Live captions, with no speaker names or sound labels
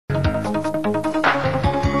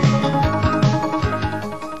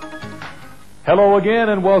Hello again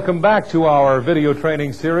and welcome back to our video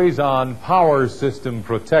training series on power system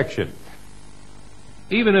protection.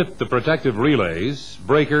 Even if the protective relays,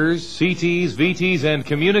 breakers, CTs, VTs, and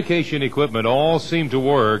communication equipment all seem to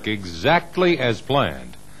work exactly as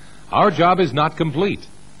planned, our job is not complete.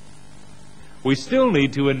 We still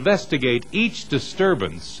need to investigate each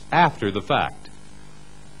disturbance after the fact.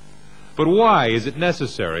 But why is it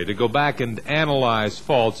necessary to go back and analyze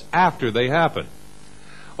faults after they happen?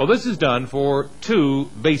 Well, this is done for two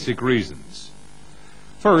basic reasons.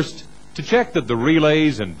 First, to check that the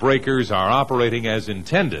relays and breakers are operating as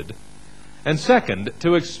intended, and second,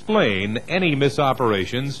 to explain any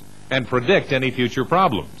misoperations and predict any future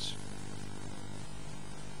problems.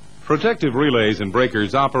 Protective relays and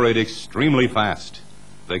breakers operate extremely fast.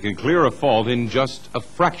 They can clear a fault in just a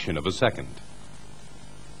fraction of a second.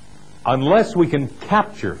 Unless we can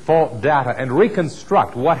capture fault data and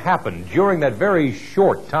reconstruct what happened during that very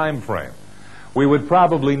short time frame, we would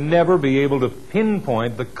probably never be able to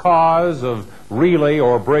pinpoint the cause of relay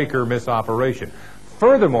or breaker misoperation.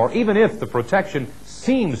 Furthermore, even if the protection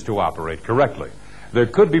seems to operate correctly, there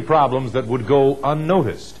could be problems that would go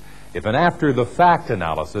unnoticed if an after-the-fact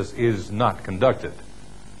analysis is not conducted.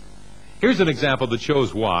 Here's an example that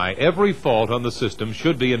shows why every fault on the system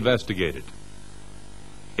should be investigated.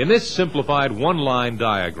 In this simplified one-line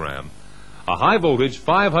diagram, a high-voltage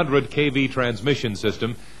 500 kV transmission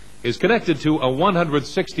system is connected to a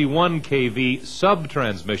 161 kV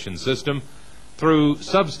sub-transmission system through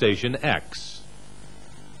substation X.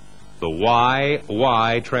 The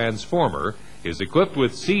YY transformer is equipped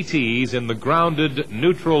with CTs in the grounded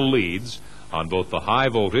neutral leads on both the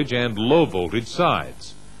high-voltage and low-voltage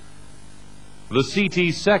sides. The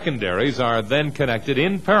CT secondaries are then connected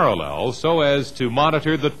in parallel so as to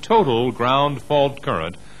monitor the total ground fault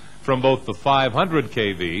current from both the 500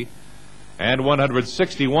 kV and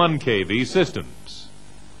 161 kV systems.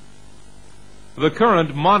 The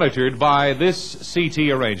current monitored by this CT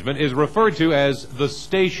arrangement is referred to as the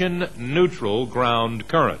station neutral ground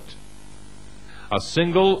current. A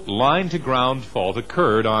single line-to-ground fault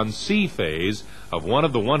occurred on C phase of one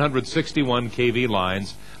of the 161 kV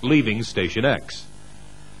lines leaving station X.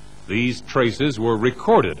 These traces were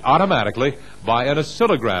recorded automatically by an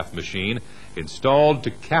oscillograph machine installed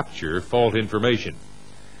to capture fault information.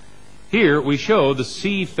 Here we show the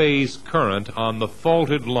C phase current on the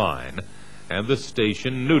faulted line and the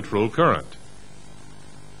station neutral current.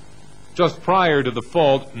 Just prior to the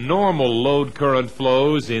fault, normal load current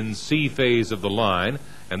flows in C phase of the line,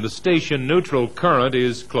 and the station neutral current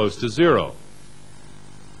is close to zero.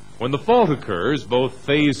 When the fault occurs, both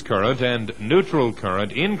phase current and neutral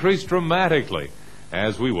current increase dramatically,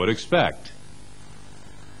 as we would expect.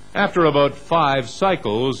 After about 5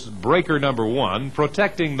 cycles, breaker number 1,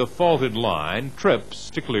 protecting the faulted line, trips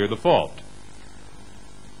to clear the fault.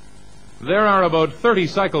 There are about 30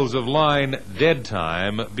 cycles of line dead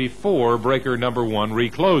time before breaker number 1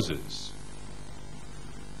 recloses.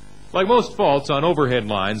 Like most faults on overhead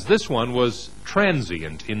lines, this one was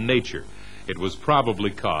transient in nature. It was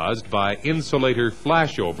probably caused by insulator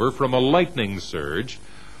flashover from a lightning surge,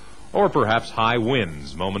 or perhaps high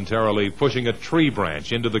winds momentarily pushing a tree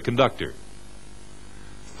branch into the conductor.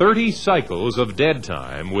 30 cycles of dead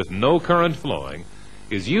time with no current flowing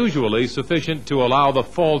is usually sufficient to allow the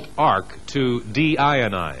fault arc to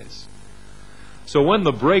deionize. So when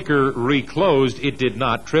the breaker reclosed, it did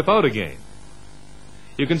not trip out again.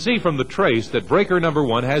 You can see from the trace that breaker number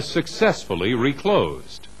 1 has successfully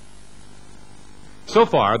reclosed. So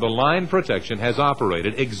far, the line protection has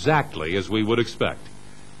operated exactly as we would expect.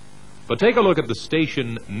 But take a look at the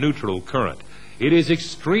station neutral current. It is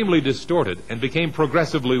extremely distorted and became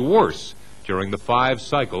progressively worse during the 5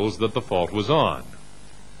 cycles that the fault was on.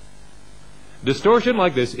 Distortion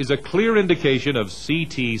like this is a clear indication of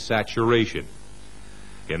CT saturation.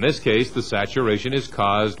 In this case, the saturation is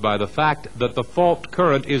caused by the fact that the fault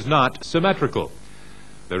current is not symmetrical.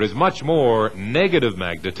 There is much more negative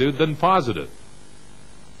magnitude than positive.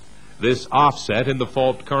 This offset in the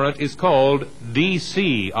fault current is called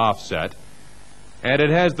DC offset, and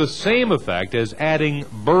it has the same effect as adding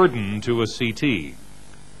burden to a CT.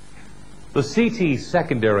 The CT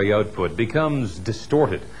secondary output becomes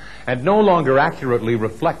distorted and no longer accurately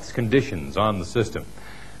reflects conditions on the system.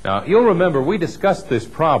 Now, you'll remember we discussed this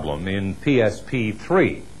problem in PSP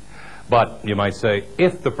 3, but you might say,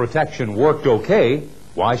 if the protection worked okay,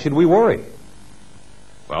 why should we worry?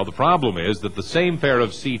 Well, the problem is that the same pair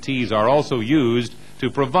of CTs are also used to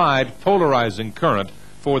provide polarizing current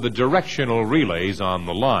for the directional relays on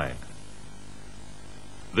the line.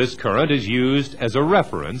 This current is used as a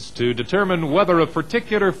reference to determine whether a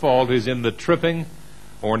particular fault is in the tripping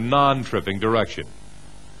or non-tripping direction.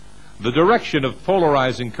 The direction of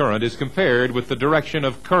polarizing current is compared with the direction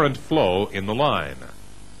of current flow in the line.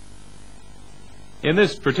 In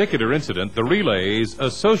this particular incident, the relays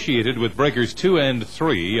associated with breakers 2 and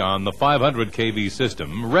 3 on the 500 kV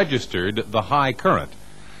system registered the high current,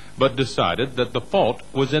 but decided that the fault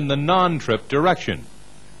was in the non-trip direction.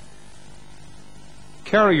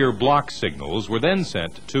 Carrier block signals were then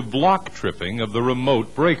sent to block tripping of the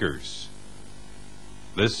remote breakers.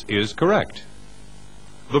 This is correct.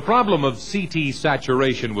 The problem of CT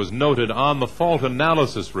saturation was noted on the fault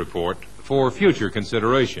analysis report for future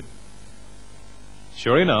consideration.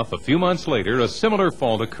 Sure enough, a few months later, a similar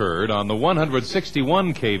fault occurred on the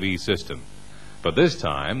 161 kV system, but this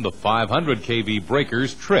time the 500 kV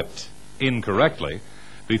breakers tripped incorrectly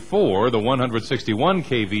before the 161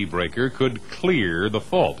 kV breaker could clear the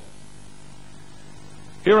fault.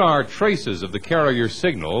 Here are traces of the carrier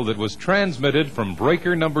signal that was transmitted from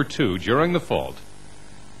breaker number 2 during the fault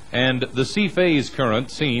and the C-phase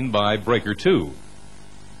current seen by breaker 2.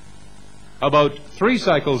 About 3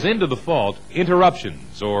 cycles into the fault,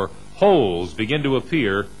 interruptions or holes begin to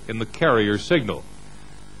appear in the carrier signal.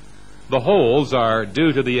 The holes are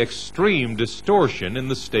due to the extreme distortion in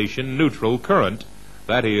the station neutral current,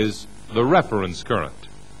 that is, the reference current.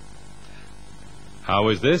 How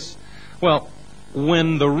is this? Well,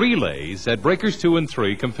 when the relays at breakers 2 and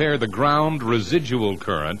 3 compare the ground residual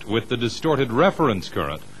current with the distorted reference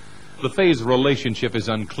current, the phase relationship is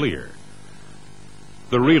unclear.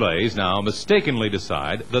 The relays now mistakenly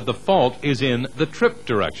decide that the fault is in the trip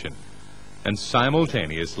direction and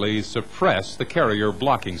simultaneously suppress the carrier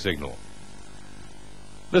blocking signal.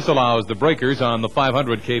 This allows the breakers on the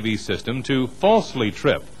 500 kV system to falsely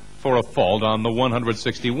trip for a fault on the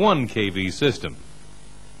 161 kV system.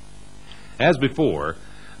 As before,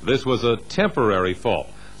 this was a temporary fault,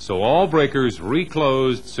 so all breakers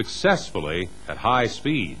reclosed successfully at high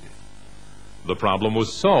speed. The problem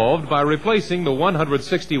was solved by replacing the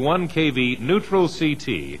 161 kV neutral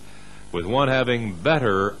CT with one having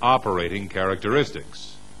better operating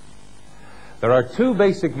characteristics. There are 2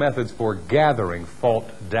 basic methods for gathering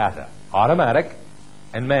fault data: automatic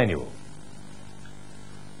and manual.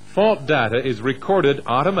 Fault data is recorded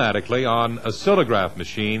automatically on oscillograph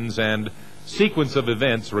machines and sequence of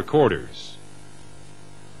events recorders.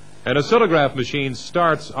 An oscillograph machine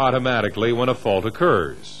starts automatically when a fault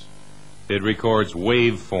occurs. It records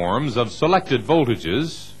waveforms of selected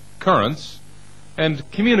voltages, currents, and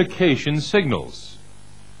communication signals.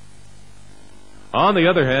 On the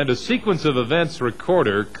other hand, a sequence of events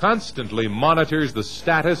recorder constantly monitors the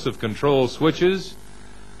status of control switches,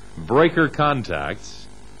 breaker contacts,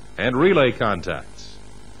 and relay contacts.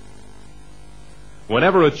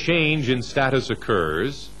 Whenever a change in status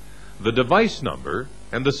occurs, the device number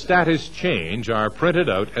and the status change are printed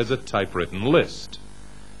out as a typewritten list.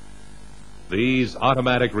 These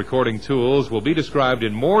automatic recording tools will be described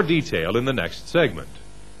in more detail in the next segment.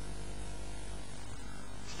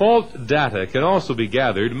 Fault data can also be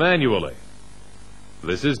gathered manually.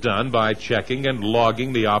 This is done by checking and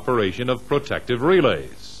logging the operation of protective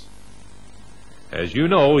relays. As you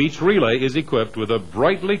know, each relay is equipped with a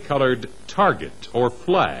brightly colored target or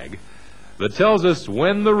flag that tells us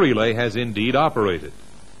when the relay has indeed operated.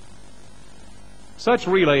 Such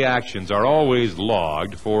relay actions are always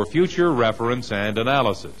logged for future reference and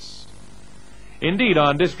analysis. Indeed,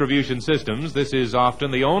 on distribution systems, this is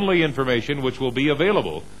often the only information which will be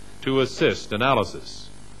available to assist analysis.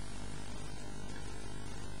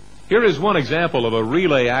 Here is one example of a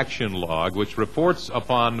relay action log which reports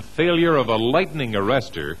upon failure of a lightning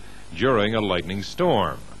arrestor during a lightning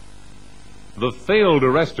storm. The failed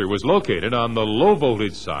arrestor was located on the low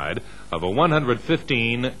voltage side of a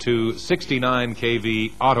 115 to 69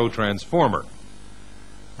 kV auto transformer.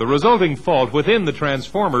 The resulting fault within the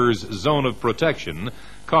transformer's zone of protection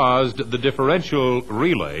caused the differential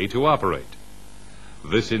relay to operate.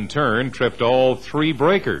 This in turn tripped all 3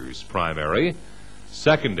 breakers, primary,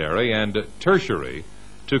 secondary, and tertiary,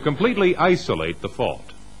 to completely isolate the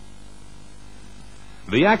fault.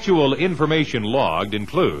 The actual information logged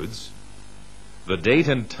includes the date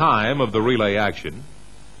and time of the relay action,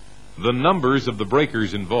 the numbers of the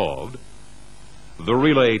breakers involved, the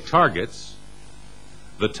relay targets,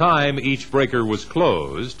 the time each breaker was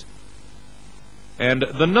closed, and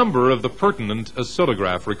the number of the pertinent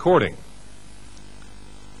oscillograph recording.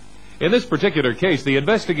 In this particular case, the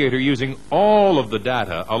investigator, using all of the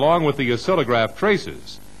data along with the oscillograph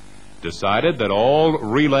traces, decided that all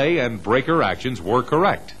relay and breaker actions were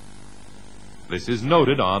correct. This is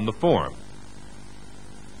noted on the form.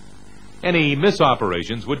 Any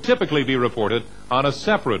misoperations would typically be reported on a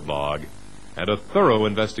separate log and a thorough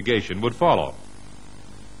investigation would follow.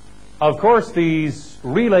 Of course, these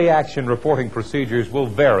relay action reporting procedures will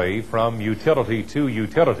vary from utility to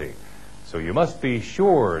utility, so you must be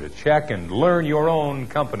sure to check and learn your own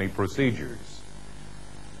company procedures.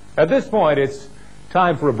 At this point, it's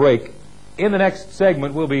time for a break. In the next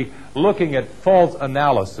segment, we'll be looking at fault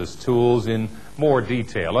analysis tools in more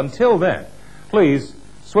detail. Until then, please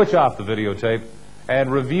switch off the videotape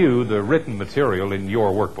and review the written material in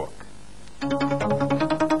your workbook.